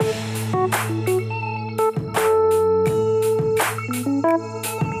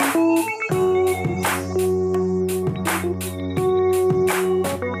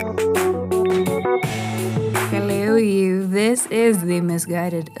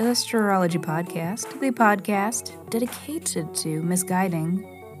Misguided Astrology Podcast, the podcast dedicated to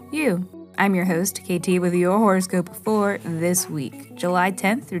misguiding you. I'm your host, KT, with your horoscope for this week, July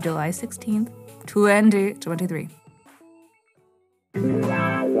 10th through July 16th, 2023.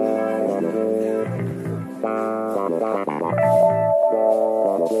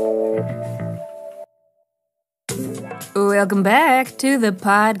 Welcome back to the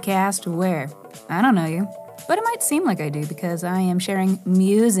podcast where I don't know you, but it might seem like I do because I am sharing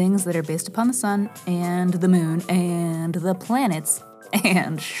musings that are based upon the sun and the moon and the planets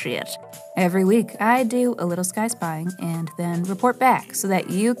and shit. Every week I do a little sky spying and then report back so that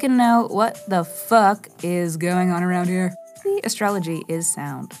you can know what the fuck is going on around here. The astrology is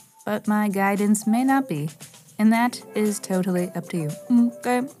sound, but my guidance may not be. And that is totally up to you.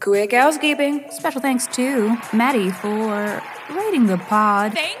 Okay. Quick housekeeping. Special thanks to Maddie for rating the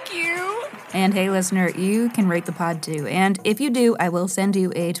pod. Thank you. And hey, listener, you can rate the pod too. And if you do, I will send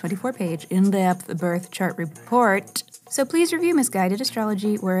you a 24-page in-depth birth chart report. So please review Misguided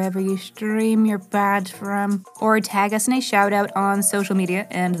Astrology wherever you stream your pod from, or tag us in a shout-out on social media,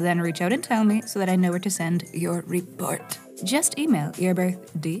 and then reach out and tell me so that I know where to send your report. Just email your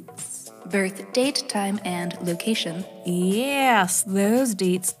birth dates, birth date, time, and location. Yes, those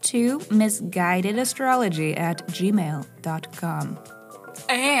dates to misguidedastrology@gmail.com.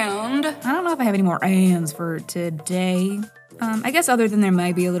 And I don't know if I have any more ands for today. I guess other than there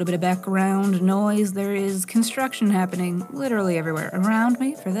might be a little bit of background noise, there is construction happening literally everywhere around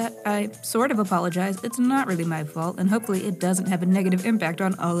me. For that, I sort of apologize. It's not really my fault, and hopefully it doesn't have a negative impact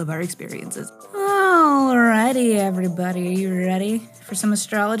on all of our experiences. Alrighty, everybody, are you ready for some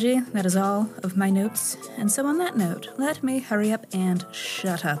astrology? That is all of my notes. And so on that note, let me hurry up and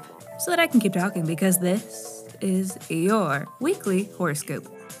shut up so that I can keep talking, because this is your weekly horoscope.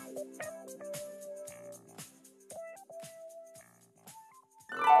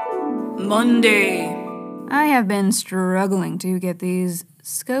 Monday. I have been struggling to get these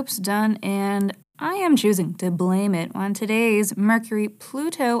scopes done, and I am choosing to blame it on today's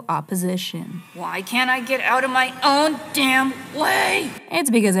Mercury-Pluto opposition. Why can't I get out of my own damn way?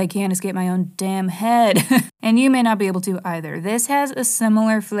 It's because I can't escape my own damn head. And you may not be able to either. This has a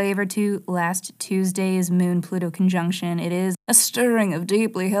similar flavor to last Tuesday's Moon-Pluto conjunction. It is a stirring of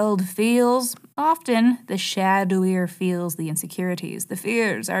deeply held feels. Often, the shadowier feels, the insecurities, the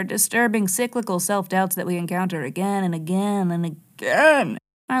fears, our disturbing cyclical self-doubts that we encounter again and again and again.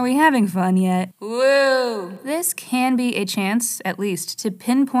 Are we having fun yet? Woo! This can be a chance, at least, to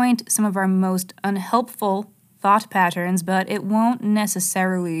pinpoint some of our most unhelpful thought patterns, but it won't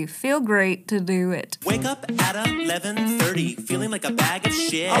necessarily feel great to do it. Wake up at 11:30, feeling like a bag of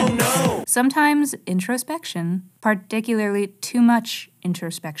shit. Oh no! Sometimes introspection, particularly too much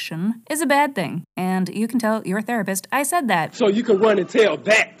introspection, is a bad thing. And you can tell your therapist I said that. So you can run and tell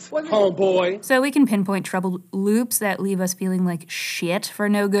that, homeboy. So we can pinpoint troubled loops that leave us feeling like shit for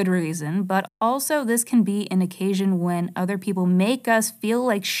no good reason, but also this can be an occasion when other people make us feel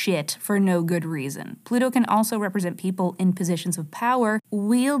like shit for no good reason. Pluto can also represent people in positions of power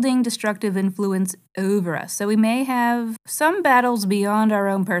wielding destructive influence over us. So we may have some battles beyond our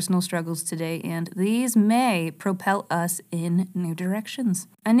own personal struggles today, and these may propel us in new directions.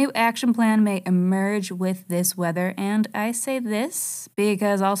 A new action plan may emerge with this weather, and I say this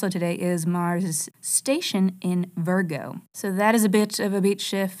because also today is Mars' station in Virgo. So that is a bit of a beat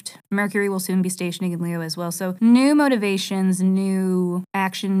shift. Mercury will soon be stationing in Leo as well. So new motivations, new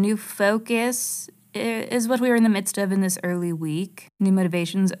action, new focus is what we are in the midst of in this early week. New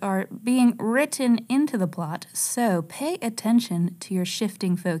motivations are being written into the plot, so pay attention to your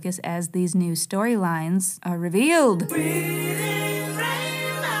shifting focus as these new storylines are revealed.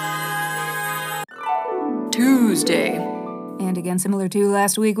 Tuesday. And again, similar to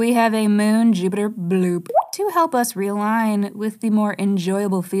last week, we have a Moon-Jupiter bloop to help us realign with the more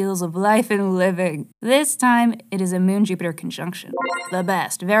enjoyable feels of life and living. This time, it is a Moon-Jupiter conjunction. The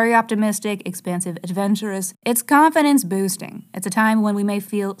best. Very optimistic, expansive, adventurous. It's confidence-boosting. It's a time when we may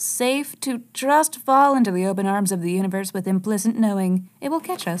feel safe to just fall into the open arms of the universe with implicit knowing it will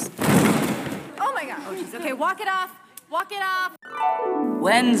catch us. Oh my god. Oh jeez. Okay, walk it off. Walk it off.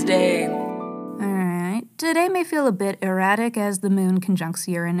 Wednesday. Alright, today may feel a bit erratic as the moon conjuncts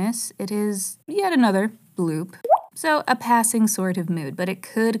Uranus. It is yet another bloop. So a passing sort of mood, but it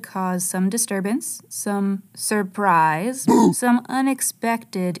could cause some disturbance, some surprise, some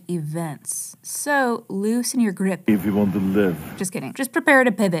unexpected events. So loosen your grip. If you want to live. Just kidding. Just prepare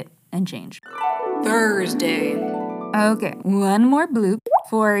to pivot and change. Thursday. Okay, one more bloop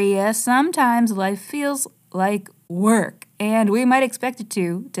for you. Sometimes life feels like work, and we might expect it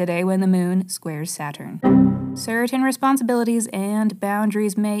to today when the moon squares Saturn. Certain responsibilities and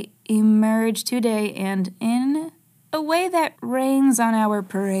boundaries may emerge today and in a way that rains on our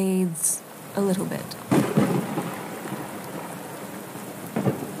parades a little bit.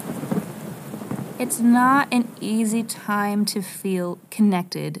 It's not an easy time to feel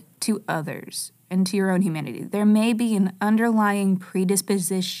connected to others and to your own humanity. There may be an underlying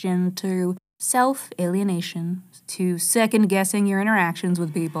predisposition to self-alienation, to second-guessing your interactions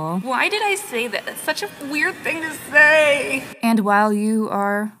with people. Why did I say that? That's such a weird thing to say. And while you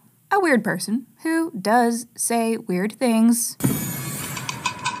are a weird person who does say weird things,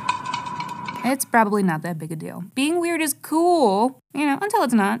 it's probably not that big a deal. Being weird is cool, until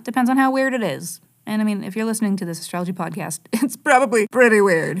it's not. Depends on how weird it is. And I mean, if you're listening to this astrology podcast, it's probably pretty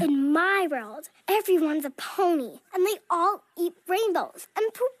weird. In my world, everyone's a pony, and they all eat rainbows and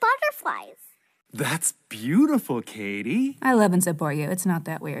poop butterflies. That's beautiful, Katie. I love and support you. It's not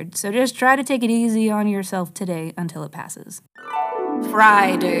that weird. So just try to take it easy on yourself today until it passes.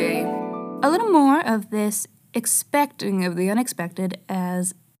 Friday. A little more of this expecting of the unexpected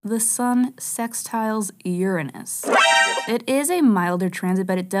as the sun sextiles Uranus. It is a milder transit,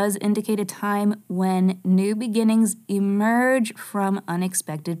 but it does indicate a time when new beginnings emerge from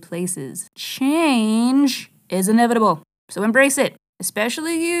unexpected places. Change is inevitable, so embrace it.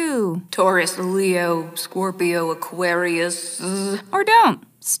 Especially you, Taurus, Leo, Scorpio, Aquarius. Or don't.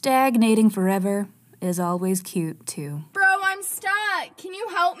 Stagnating forever is always cute, too. Bro, I'm stuck. Can you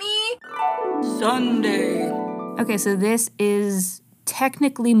help me? Sunday. Okay, so this is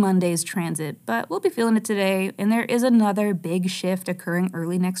technically Monday's transit, but we'll be feeling it today, and there is another big shift occurring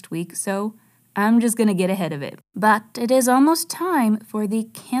early next week, so I'm just gonna get ahead of it. But it is almost time for the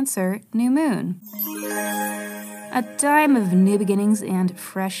Cancer new moon. A time of new beginnings and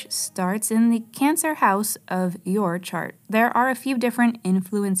fresh starts in the Cancer house of your chart. There are a few different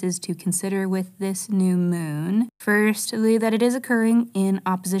influences to consider with this new moon. Firstly, that it is occurring in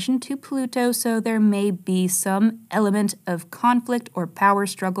opposition to Pluto, so there may be some element of conflict or power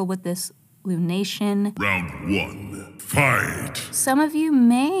struggle with this lunation. Round 1, fight! Some of you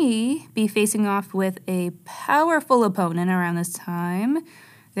may be facing off with a powerful opponent around this time.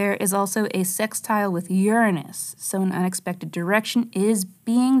 There is also a sextile with Uranus, so an unexpected direction is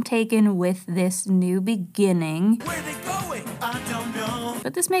being taken with this new beginning. Where they going? I don't know.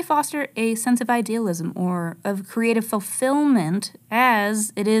 But this may foster a sense of idealism or of creative fulfillment,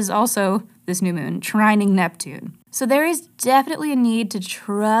 as it is also this new moon trining Neptune. So there is definitely a need to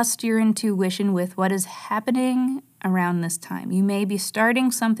trust your intuition with what is happening around this time. You may be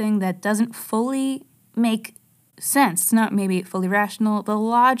starting something that doesn't fully make sense. It's not maybe fully rational. The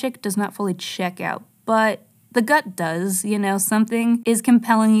logic does not fully check out, but the gut does. Something is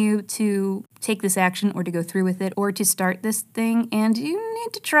compelling you to take this action or to go through with it or to start this thing, and you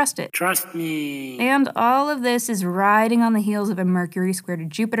need to trust it. Trust me. And all of this is riding on the heels of a Mercury square to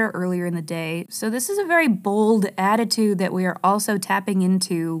Jupiter earlier in the day. So this is a very bold attitude that we are also tapping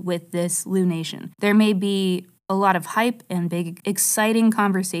into with this lunation. There may be a lot of hype and big, exciting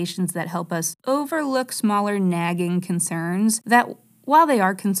conversations that help us overlook smaller, nagging concerns that, while they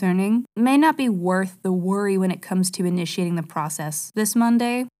are concerning, may not be worth the worry when it comes to initiating the process. This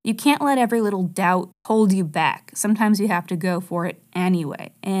Monday, you can't let every little doubt hold you back. Sometimes you have to go for it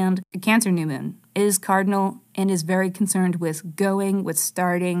anyway. And the Cancer new moon is cardinal and is very concerned with going, with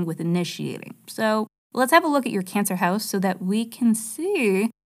starting, with initiating. So let's have a look at your Cancer house so that we can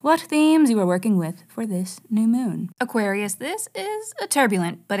see what themes you are working with for this new moon. Aquarius, this is a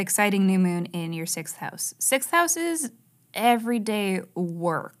turbulent but exciting new moon in your 6th house. 6th house is everyday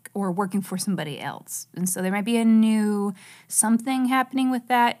work or working for somebody else. And so there might be a new something happening with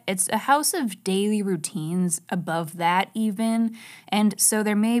that. It's a house of daily routines above that even. And so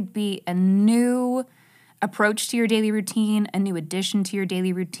there may be a new approach to your daily routine, a new addition to your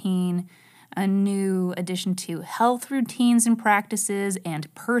daily routine, a new addition to health routines and practices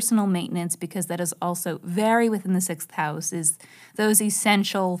and personal maintenance, because that is also very within the 6th house, is those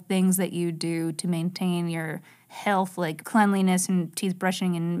essential things that you do to maintain your health, like cleanliness and teeth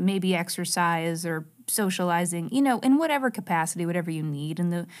brushing and maybe exercise or socializing, in whatever capacity, whatever you need.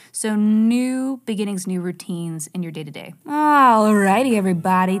 So new beginnings, new routines in your day-to-day. Alrighty,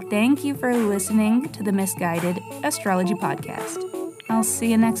 everybody. Thank you for listening to the Misguided Astrology Podcast. I'll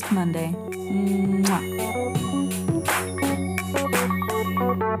see you next Monday. Mwah.